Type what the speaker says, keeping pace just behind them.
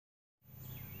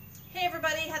Hey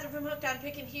everybody, Heather from Hooked on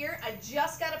Pickin' here. I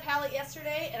just got a pallet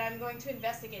yesterday and I'm going to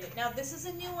investigate it. Now this is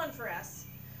a new one for us.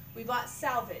 We bought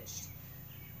Salvaged.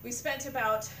 We spent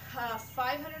about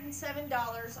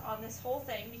 $507 on this whole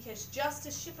thing because just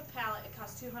to ship a pallet it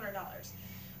costs $200.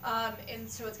 And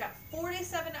so it's got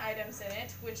 47 items in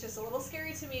it, which is a little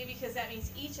scary to me because that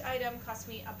means each item cost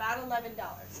me about $11.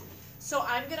 So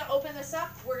I'm going to open this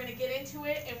up, we're going to get into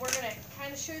it, and we're going to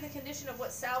kind of show you the condition of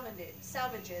what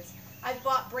salvage is. I've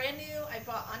bought brand new, I've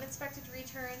bought uninspected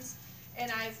returns,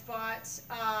 and I've bought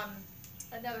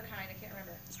another kind, I can't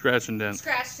remember. Scratch and dent.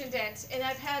 Scratched and dent, and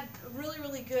I've had really,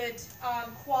 really good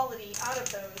quality out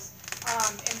of those.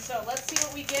 And so let's see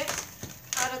what we get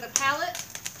out of the pallet.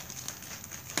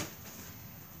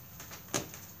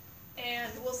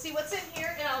 And we'll see what's in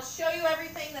here, and I'll show you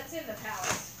everything that's in the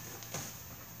pallet.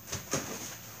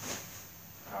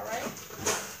 All right.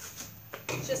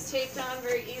 Just taped on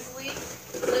very easily.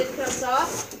 The lid comes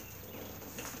off.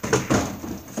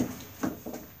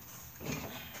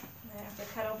 I have to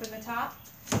cut open the top.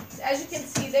 So as you can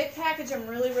see, they package them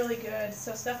really, really good,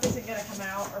 so stuff isn't going to come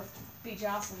out or be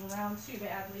jostled around too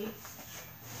badly.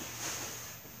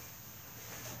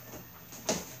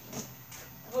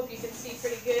 I hope you can see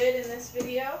pretty good in this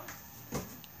video.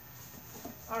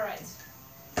 Alright,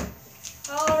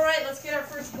 let's get our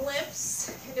first glimpse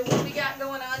into what we got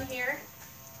going on here.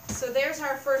 So there's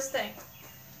our first thing.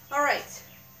 Alright,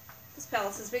 this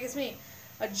pallet's as big as me.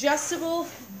 Adjustable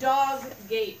dog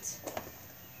gate.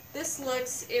 This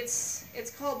looks, it's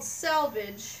called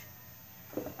Salvage.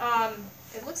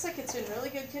 It looks like it's in really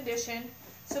good condition.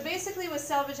 So basically with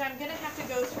Salvage, I'm going to have to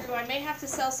go through, I may have to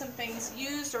sell some things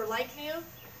used or like new.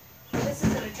 This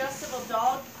is an adjustable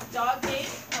dog gate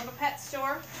from a pet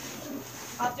store.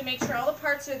 I'll have to make sure all the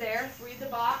parts are there. Read the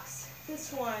box.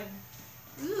 This one,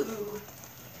 ooh,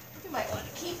 you might want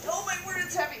to keep, oh my word,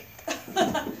 it's heavy.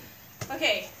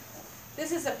 Okay,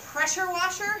 this is a pressure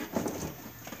washer.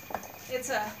 It's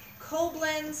a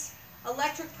Koblenz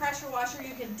electric pressure washer.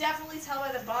 You can definitely tell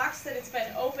by the box that it's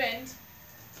been opened.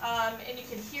 And you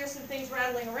can hear some things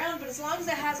rattling around, but as long as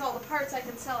it has all the parts, I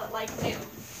can sell it like new.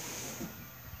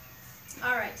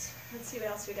 Alright, let's see what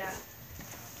else we got.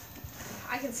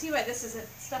 I can see why this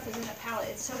stuff is in the pallet.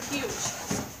 It's so huge.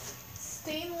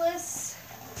 Stainless.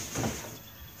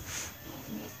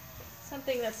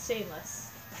 Something that's stainless.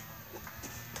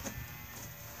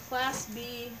 Class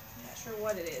B. I'm not sure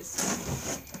what it is.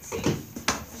 Let's see.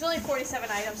 There's only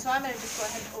 47 items, so I'm going to just go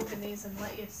ahead and open these and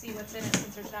let you see what's in it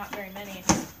since there's not very many.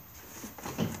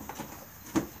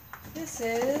 This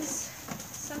is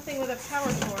something with a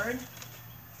power cord.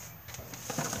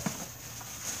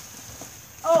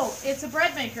 Oh, it's a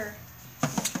bread maker.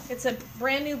 It's a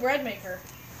brand new bread maker.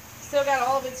 Still got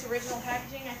all of its original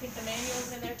packaging. I think the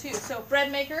manual's in there too. So,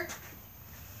 bread maker.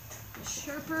 The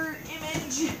Sherper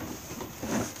image.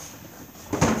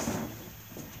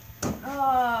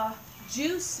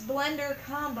 Juice blender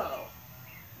combo.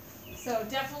 So,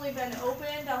 definitely been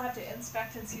opened. I'll have to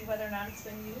inspect and see whether or not it's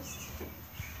been used.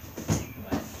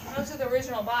 But those are the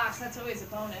original box. That's always a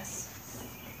bonus.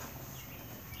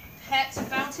 Pet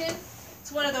fountain.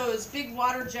 It's one of those big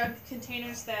water jug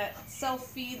containers that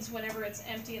self-feeds whenever it's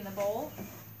empty in the bowl.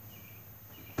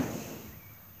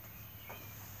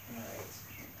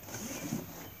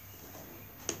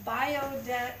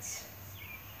 Biodet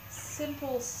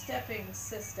simple stepping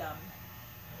system.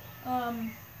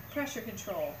 Pressure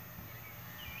control.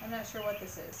 I'm not sure what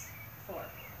this is for.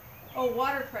 Oh,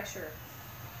 water pressure.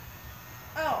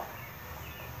 Oh,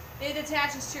 it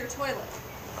attaches to your toilet.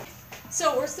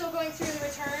 So we're still going through the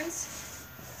returns.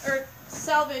 Or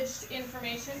salvaged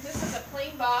information. This is a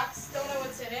plain box. Don't know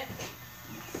what's in it.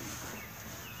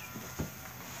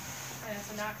 I have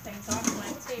to knock things off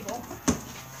my table.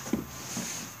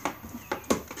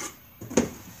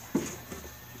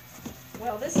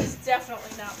 Well, this is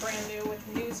definitely not brand new with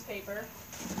newspaper.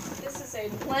 This is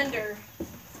a blender.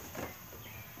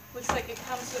 Looks like it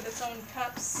comes with its own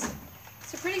cups.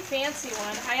 It's a pretty fancy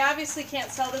one. I obviously can't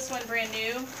sell this one brand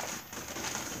new.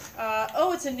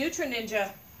 Oh, it's a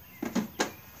Nutra-Ninja.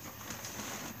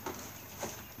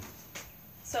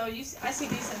 So I see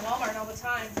these in Walmart all the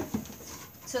time.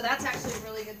 So that's actually a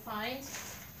really good find.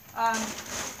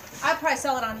 I'd probably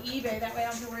sell it on eBay. That way I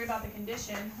don't have to worry about the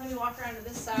condition. Let me walk around to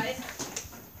this side.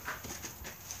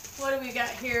 What do we got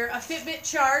here? A Fitbit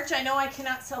charge. I know I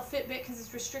cannot sell Fitbit because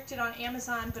it's restricted on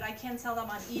Amazon, but I can sell them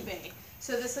on eBay.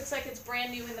 So this looks like it's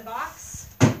brand new in the box.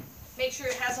 Make sure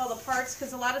it has all the parts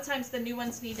because a lot of times the new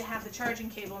ones need to have the charging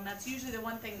cable, and that's usually the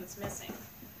one thing that's missing.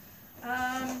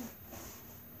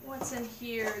 What's in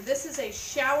here? This is a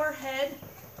shower head,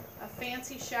 a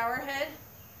fancy shower head.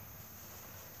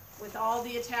 with all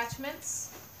the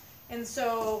attachments. And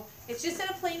so it's just in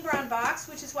a plain brown box,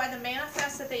 which is why the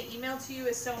manifest that they email to you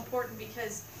is so important,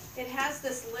 because it has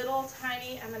this little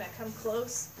tiny, I'm going to come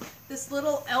close, this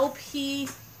little LP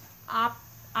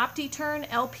OptiTurn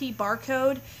LP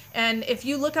barcode. And if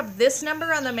you look up this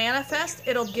number on the manifest,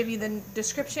 it'll give you the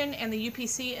description and the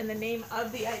UPC and the name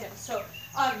of the item. So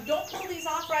don't pull these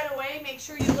off right away. Make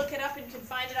sure you look it up and can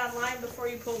find it online before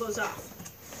you pull those off.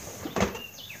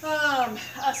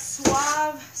 A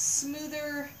suave,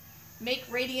 smoother, make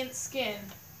radiant skin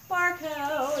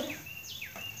barcode.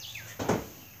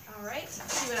 All right,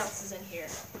 let's see what else is in here.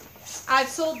 I've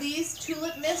sold these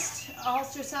Tulip Mist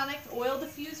Ultrasonic Oil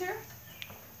Diffuser.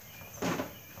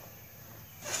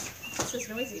 This is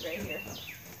noisy right here.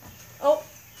 Oh,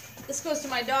 this goes to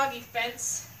my doggy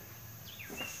fence.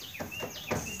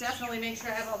 Definitely make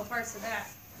sure I have all the parts of that.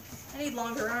 I need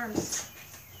longer arms.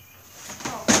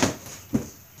 Oh.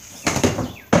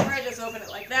 Or I just open it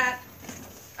like that.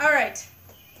 All right.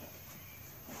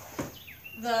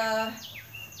 The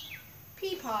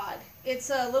pea pod. It's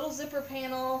a little zipper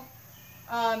panel.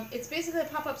 It's basically a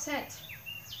pop-up scent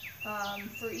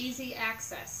for easy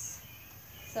access.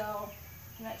 So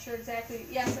I'm not sure exactly.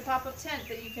 Yeah, it's a pop-up tent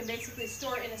that you can basically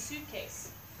store in a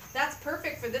suitcase. That's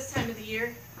perfect for this time of the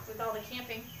year with all the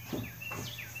camping.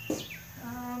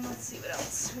 Let's see what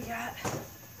else we got.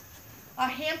 A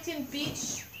Hampton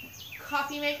Beach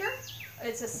coffee maker.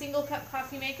 It's a single cup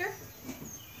coffee maker.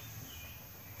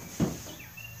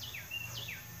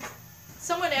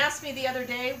 Someone asked me the other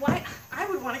day why I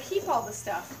would want to keep all this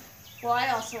stuff. Well, I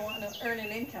also want to earn an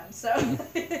income, so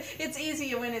it's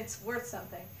easy when it's worth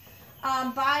something.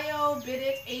 Bio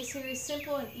Bidit A-Series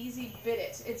Simple and Easy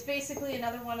Bidit. It's basically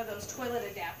another one of those toilet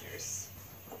adapters.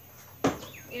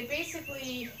 It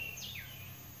basically,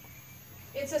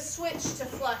 it's a switch to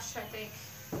flush, I think.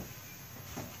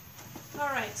 All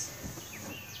right.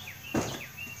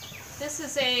 This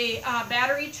is a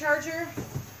battery charger.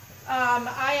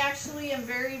 I actually am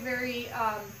very, very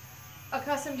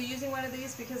accustomed to using one of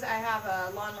these because I have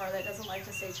a lawnmower that doesn't like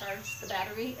to say charge the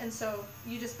battery. And so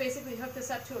you just basically hook this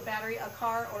up to a battery, a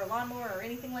car, or a lawnmower, or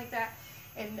anything like that.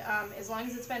 And as long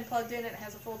as it's been plugged in and it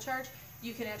has a full charge,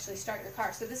 you can actually start your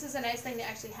car. So this is a nice thing to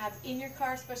actually have in your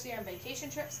car, especially on vacation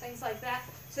trips, things like that,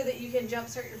 so that you can jump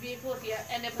start your vehicle if you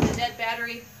end up with a dead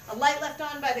battery, a light left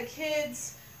on by the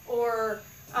kids, or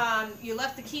you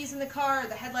left the keys in the car, or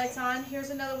the headlights on. Here's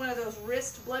another one of those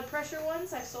wrist blood pressure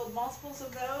ones. I've sold multiples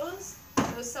of those.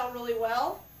 Those sell really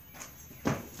well.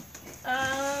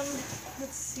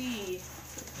 Let's see.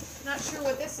 Not sure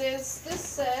what this is. This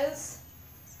says,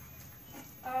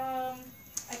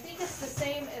 I think it's the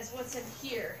same as what's in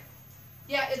here.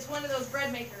 Yeah, it's one of those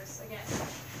bread makers again,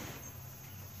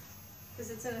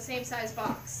 because it's in the same size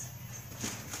box.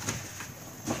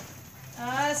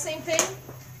 Same thing.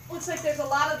 Looks like there's a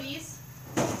lot of these.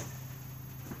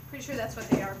 Pretty sure that's what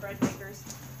they are, bread makers.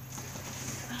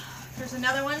 There's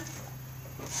another one.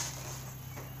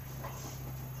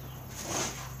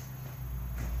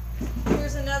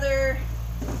 Here's another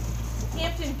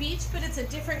Hampton Beach, but it's a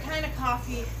different kind of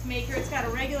coffee maker. It's got a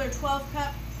regular 12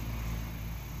 cup.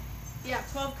 Yeah,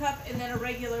 12 cup, and then a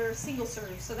regular single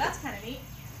serve. So that's kind of neat.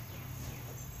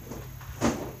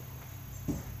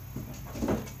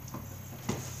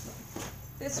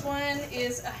 This one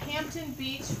is a Hampton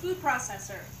Beach food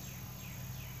processor.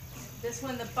 This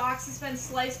one, the box has been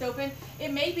sliced open.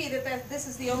 It may be that this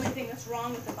is the only thing that's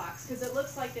wrong with the box, because it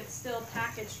looks like it's still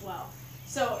packaged well.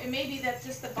 So it may be that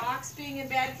just the box being in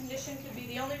bad condition could be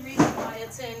the only reason why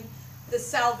it's in the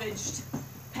salvaged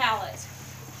pallet.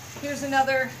 Here's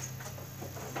another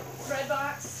bread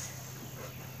box.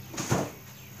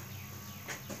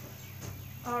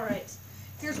 All right.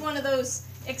 Here's one of those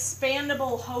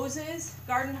expandable hoses,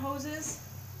 garden hoses.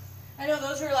 I know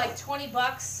those were like 20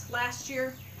 bucks last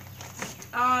year.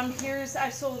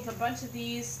 I've sold a bunch of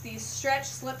these stretch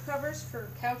slip covers for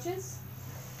couches.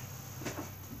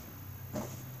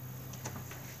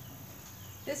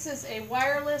 This is a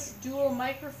wireless dual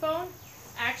microphone,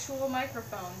 actual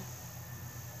microphone,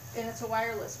 and it's a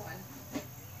wireless one.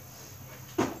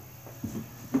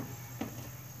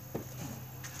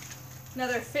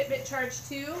 Another Fitbit Charge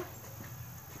 2.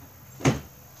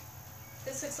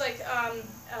 This looks like a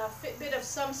Fitbit of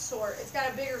some sort. It's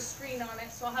got a bigger screen on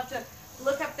it, so I'll have to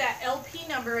look up that LP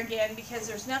number again, because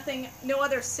there's no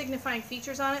other signifying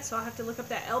features on it, so I'll have to look up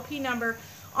that LP number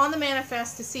on the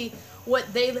manifest to see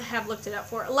what they have looked it up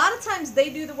for. A lot of times they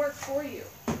do the work for you,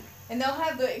 and they'll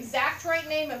have the exact right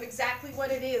name of exactly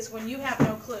what it is when you have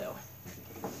no clue.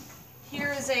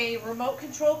 Here is a remote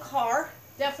control car.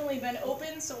 Definitely been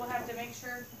opened, so we'll have to make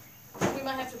sure. We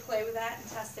might have to play with that and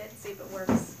test it and see if it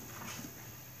works.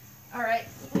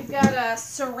 a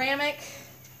ceramic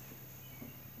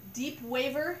deep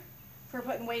waver for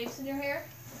putting waves in your hair.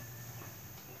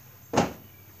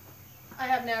 I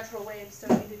have natural waves,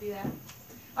 don't need to do that.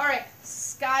 All right,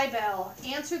 Sky Bell.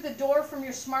 Answer the door from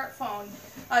your smartphone.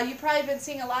 You've probably been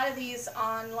seeing a lot of these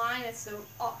online. It's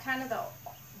kind of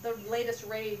the latest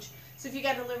rage. So if you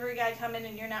got a delivery guy come in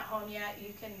and you're not home yet,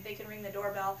 they can ring the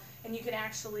doorbell and you can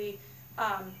actually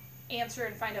answer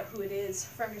and find out who it is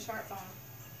from your smartphone.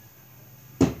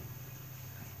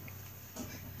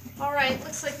 All right,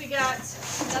 looks like we got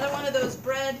another one of those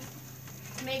bread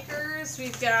makers.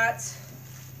 We've got,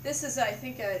 this is I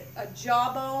think a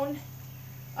jawbone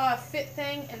fit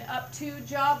thing, an up to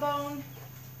jawbone.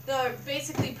 The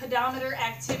basically pedometer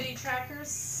activity trackers,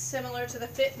 similar to the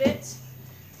Fitbit.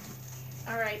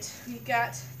 All right, we've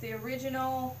got the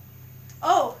original.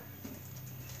 Oh,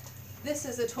 this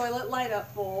is a toilet light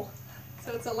up bowl.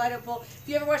 So it's a light up bowl. If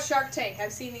you ever watch Shark Tank,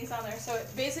 I've seen these on there. So it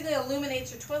basically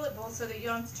illuminates your toilet bowl so that you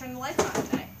don't have to turn the lights on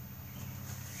at night.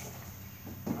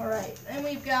 All right, then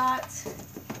we've got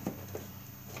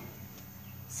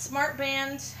Smart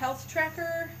Band health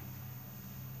tracker.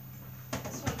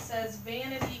 This one says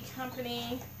Vanity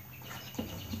Company.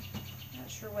 Not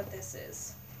sure what this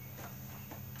is.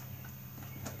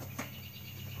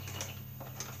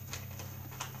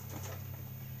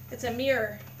 It's a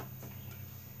mirror.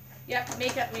 Yep,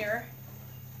 makeup mirror.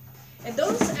 And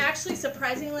those actually,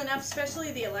 surprisingly enough,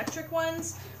 especially the electric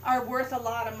ones, are worth a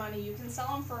lot of money. You can sell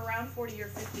them for around 40 or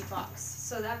 50 bucks.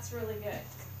 So that's really good.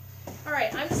 All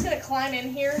right, I'm just going to climb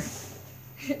in here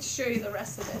and show you the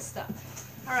rest of this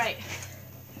stuff. All right,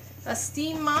 a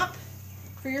steam mop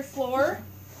for your floor.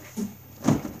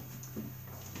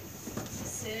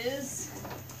 This is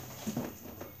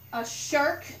a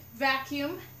Shark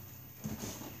vacuum.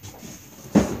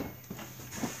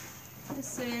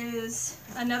 This is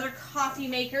another coffee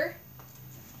maker.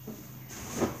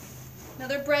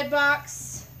 Another bread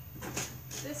box.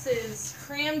 This is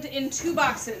crammed in 2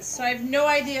 boxes, so I have no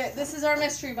idea. This is our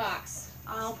mystery box.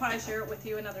 I'll probably share it with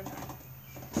you another time.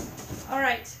 All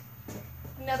right,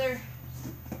 another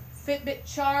Fitbit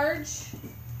charge.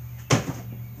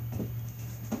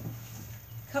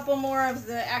 A couple more of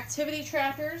the activity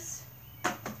trackers.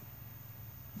 What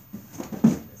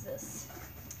is this?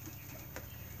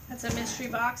 That's a mystery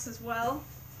box as well.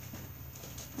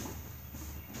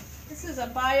 This is a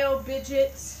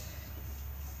BioBidget.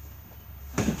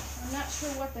 I'm not sure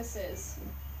what this is.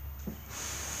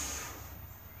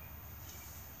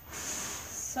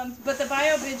 But the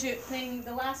BioBidget thing,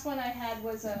 the last one I had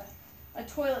was a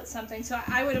toilet something, so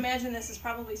I would imagine this is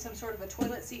probably some sort of a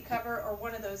toilet seat cover or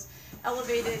one of those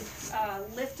elevated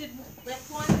lift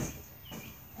ones.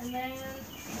 And then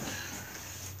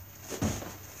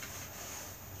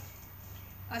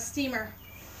a steamer.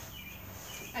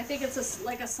 I think it's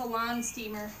like a salon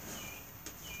steamer.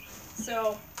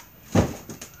 So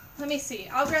let me see.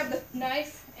 I'll grab the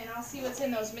knife and I'll see what's in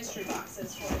those mystery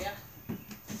boxes for you.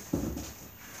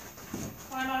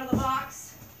 Climb out of the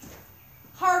box.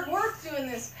 Hard work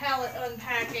doing this pallet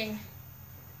unpacking.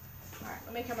 All right,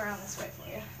 let me come around this way for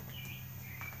you.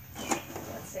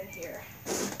 What's in here?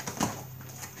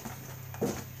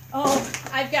 Oh,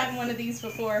 I've gotten one of these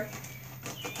before.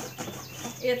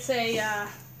 It's a, I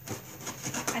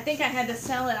think I had to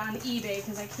sell it on eBay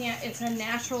because I can't, it's a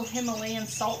natural Himalayan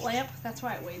salt lamp. That's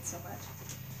why it weighed so much.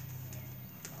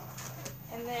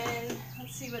 And then,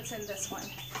 let's see what's in this one.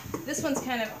 This one's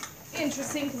kind of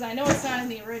interesting because I know it's not in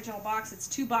the original box. It's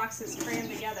 2 boxes crammed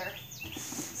together.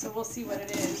 So we'll see what it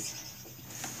is.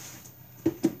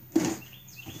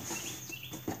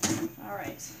 All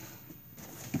right.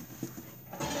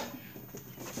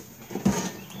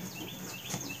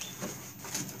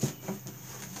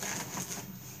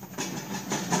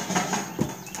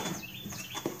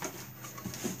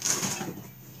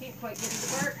 Quite get it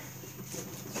apart.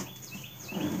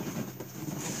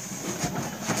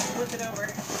 Flip it over.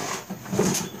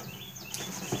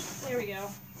 There we go.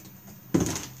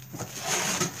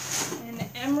 An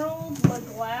emerald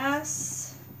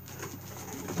glass.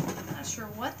 Not sure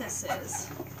what this is.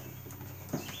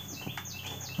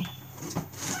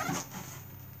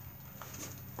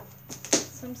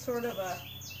 Some sort of a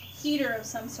heater of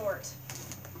some sort.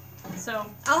 So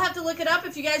I'll have to look it up.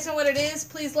 If you guys know what it is,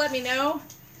 please let me know.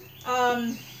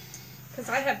 Because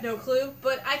I have no clue,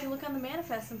 but I can look on the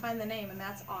manifest and find the name, and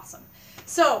that's awesome.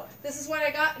 So this is what I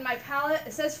got in my palette.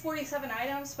 It says 47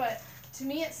 items, but to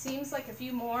me it seems like a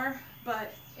few more,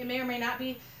 but it may or may not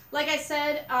be. Like I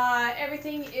said,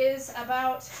 everything is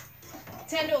about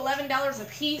 $10 to $11 a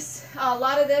piece. A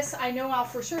lot of this I know I'll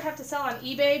for sure have to sell on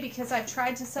eBay because I've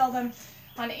tried to sell them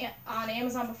on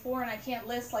Amazon before, and I can't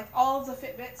list, like all of the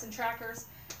Fitbits and trackers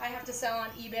I have to sell on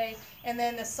eBay, and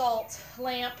then the salt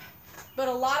lamp. But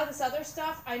a lot of this other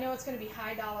stuff, I know it's going to be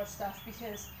high dollar stuff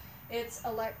because it's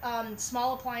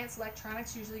small appliance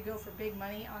electronics usually go for big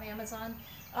money on Amazon.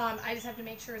 I just have to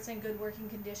make sure it's in good working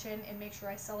condition and make sure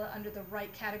I sell it under the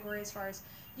right category as far as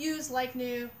used, like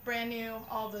new, brand new,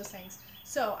 all those things.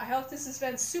 So I hope this has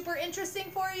been super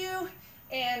interesting for you,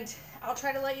 and I'll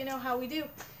try to let you know how we do.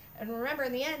 And remember,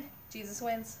 in the end, Jesus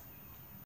wins.